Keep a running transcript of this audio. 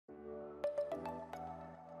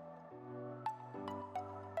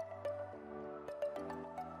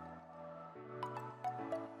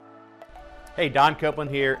Hey, Don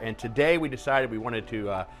Copeland here, and today we decided we wanted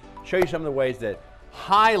to show you some of the ways that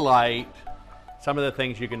highlight some of the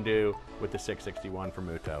things you can do with the 661 from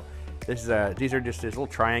Mutoh. These are just these little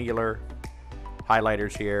triangular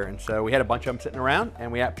highlighters here, and so we had a bunch of them sitting around,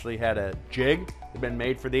 and we actually had a jig that had been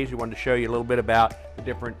made for these. We wanted to show you a little bit about the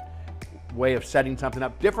different way of setting something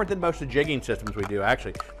up, different than most of the jigging systems we do.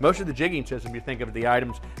 Actually, most of the jigging systems, you think of the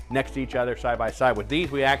items next to each other, side by side. With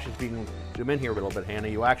these, we actually, if you can zoom in here a little bit, Hannah,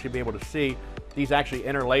 you'll actually be able to see these actually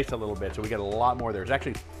interlace a little bit, so we get a lot more. There's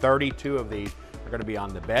actually 32 of these are going to be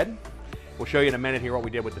on the bed. We'll show you in a minute here what we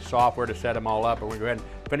did with the software to set them all up, and we're going to go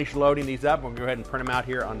ahead and finish loading these up, and we'll go ahead and print them out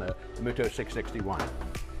here on the Mutoh 661.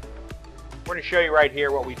 We're going to show you right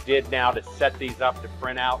here what we did now to set these up to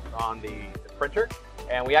print out on the printer.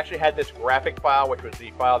 And we actually had this graphic file, which was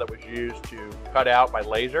the file that was used to cut out by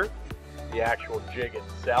laser the actual jig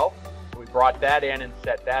itself. We brought that in and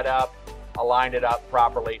set that up, aligned it up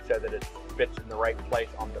properly so that it fits in the right place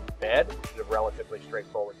on the bed, which is a relatively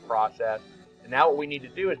straightforward process. And now what we need to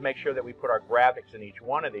do is make sure that we put our graphics in each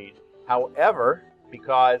one of these. However,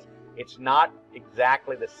 because it's not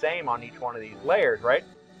exactly the same on each one of these layers, right?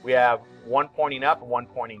 We have one pointing up and one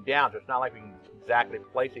pointing down, so it's not like we can exactly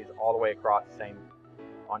place these all the way across the same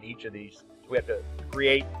on each of these. So we have to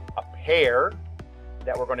create a pair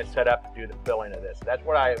that we're going to set up to do the filling of this. That's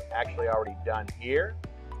what I've actually already done here.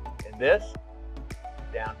 In this,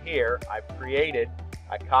 down here, I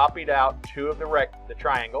copied out two of the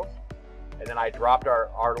triangles, and then I dropped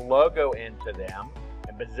our logo into them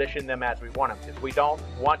and positioned them as we want them, because we don't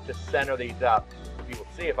want to center these up. If you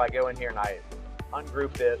will see, if I go in here and I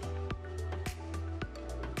ungroup this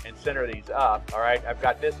and center these up, all right, I've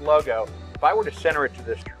got this logo. If I were to center it to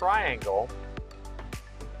this triangle,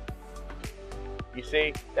 you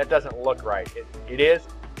see, that doesn't look right. It is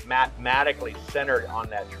mathematically centered on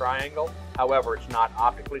that triangle. However, it's not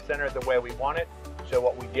optically centered the way we want it. So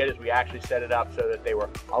what we did is we actually set it up so that they were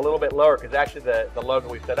a little bit lower, because actually the logo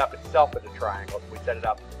we set up itself is a triangle, so we set it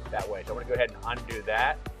up that way. So I'm going to go ahead and undo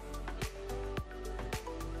that.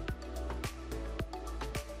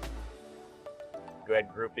 Go ahead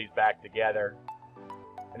and group these back together,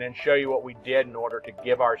 and then show you what we did in order to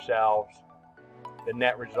give ourselves the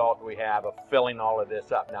net result we have of filling all of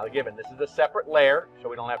this up. Now, given this is a separate layer, so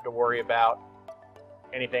we don't have to worry about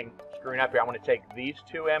anything screwing up here. I'm going to take these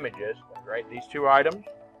two images, right, these two items,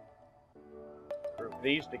 group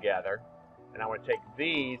these together, and I want to take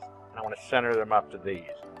these and I want to center them up to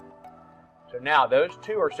these. So now those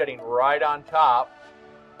two are sitting right on top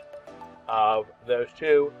of those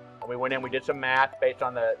two, and we went in, we did some math based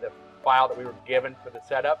on the file that we were given for the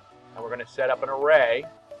setup, and we're going to set up an array,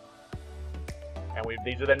 and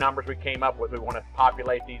these are the numbers we came up with. We want to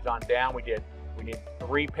populate these on down. We need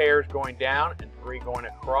 3 pairs going down and 3 going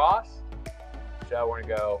across. So we're going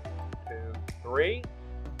to go 2, 3,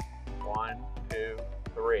 1, 2,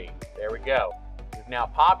 3. There we go. We've now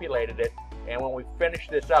populated it, and when we finish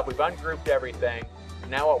this up, we've ungrouped everything.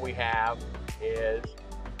 Now what we have is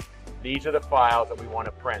these are the files that we want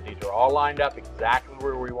to print. These are all lined up exactly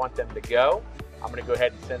where we want them to go. I'm going to go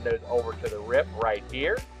ahead and send those over to the RIP right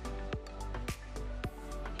here.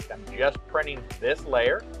 I'm just printing this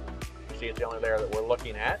layer. You see, it's the only layer that we're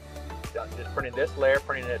looking at. Just printing this layer,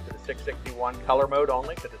 printing it to the 661 color mode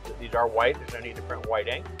only, because these are white. There's no need to print white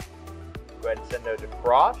ink. Go ahead and send those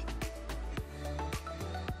across.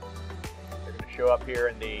 They're going to show up here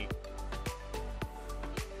in the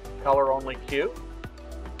color only queue.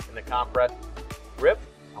 In the compressed RIP,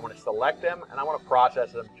 I want to select them, and I want to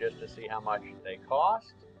process them just to see how much they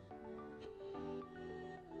cost.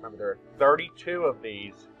 Remember, there are 32 of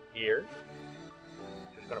these here.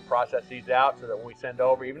 Just going to process these out so that when we send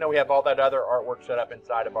over, even though we have all that other artwork set up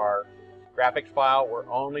inside of our graphics file, we're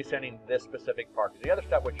only sending this specific part. The other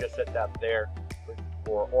stuff was just set up there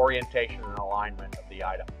for orientation and alignment of the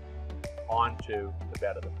item onto the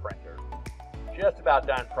bed of the printer. Just about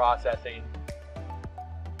done processing.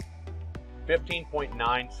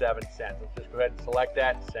 15.97 cents. Let's just go ahead and select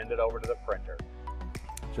that and send it over to the printer.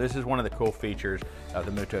 So this is one of the cool features of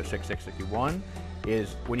the Mutoh 661,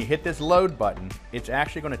 is when you hit this load button, it's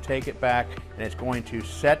actually going to take it back and it's going to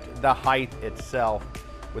set the height itself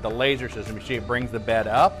with a laser system. You see it brings the bed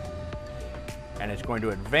up and it's going to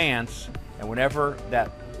advance, and whenever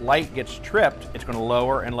that light gets tripped, it's going to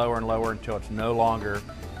lower and lower and lower until it's no longer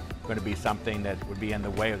going to be something that would be in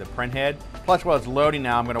the way of the print head. Plus, while it's loading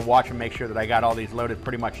now, I'm going to watch and make sure that I got all these loaded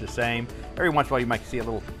pretty much the same. Every once in a while you might see a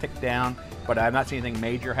little tick down, but I've not seen anything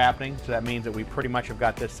major happening, so that means that we pretty much have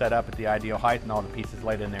got this set up at the ideal height and all the pieces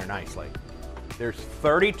laid in there nicely. There's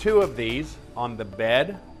 32 of these on the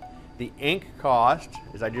bed. The ink cost,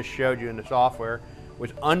 as I just showed you in the software,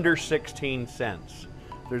 was under 16 cents.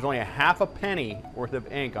 There's only a half a penny worth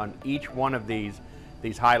of ink on each one of these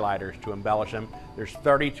highlighters to embellish them. There's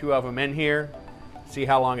 32 of them in here. See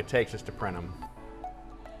how long it takes us to print them.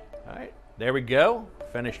 All right, there we go.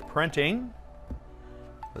 Finished printing.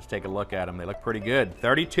 Let's take a look at them. They look pretty good.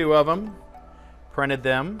 32 of them. Printed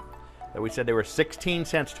them. We said they were 16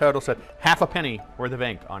 cents total, so half a penny worth of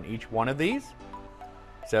ink on each one of these.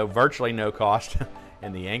 So virtually no cost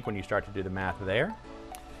in the ink when you start to do the math there.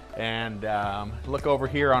 And look over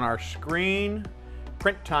here on our screen.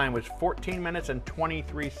 Print time was 14 minutes and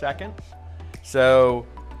 23 seconds. So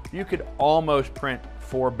you could almost print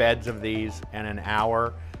 4 beds of these in an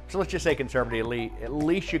hour. So let's just say conservatively, at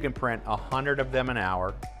least you can print 100 of them an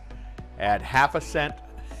hour at half a cent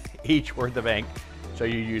each worth of ink. So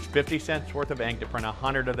you use 50 cents worth of ink to print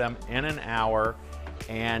 100 of them in an hour.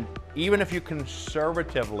 And even if you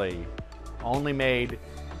conservatively only made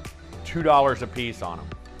 $2 a piece on them,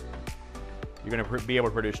 you're going to be able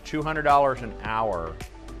to produce $200 an hour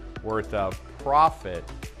worth of profit.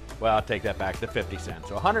 Well, I'll take that back to 50 cents.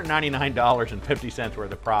 So $199.50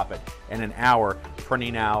 worth of profit in an hour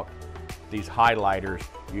printing out these highlighters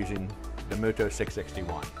using the Mutoh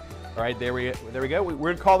 661. All right, there we go. We're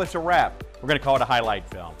going to call this a wrap. We're going to call it a highlight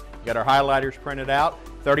film. You got our highlighters printed out,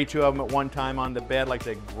 32 of them at one time on the bed, like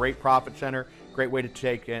I said, great profit center, great way to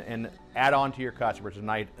take and add on to your customers. A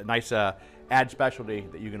nice add specialty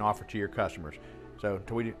that you can offer to your customers. So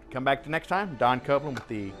until we come back to next time, Don Copeland with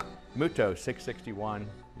the Mutoh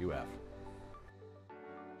 661UF.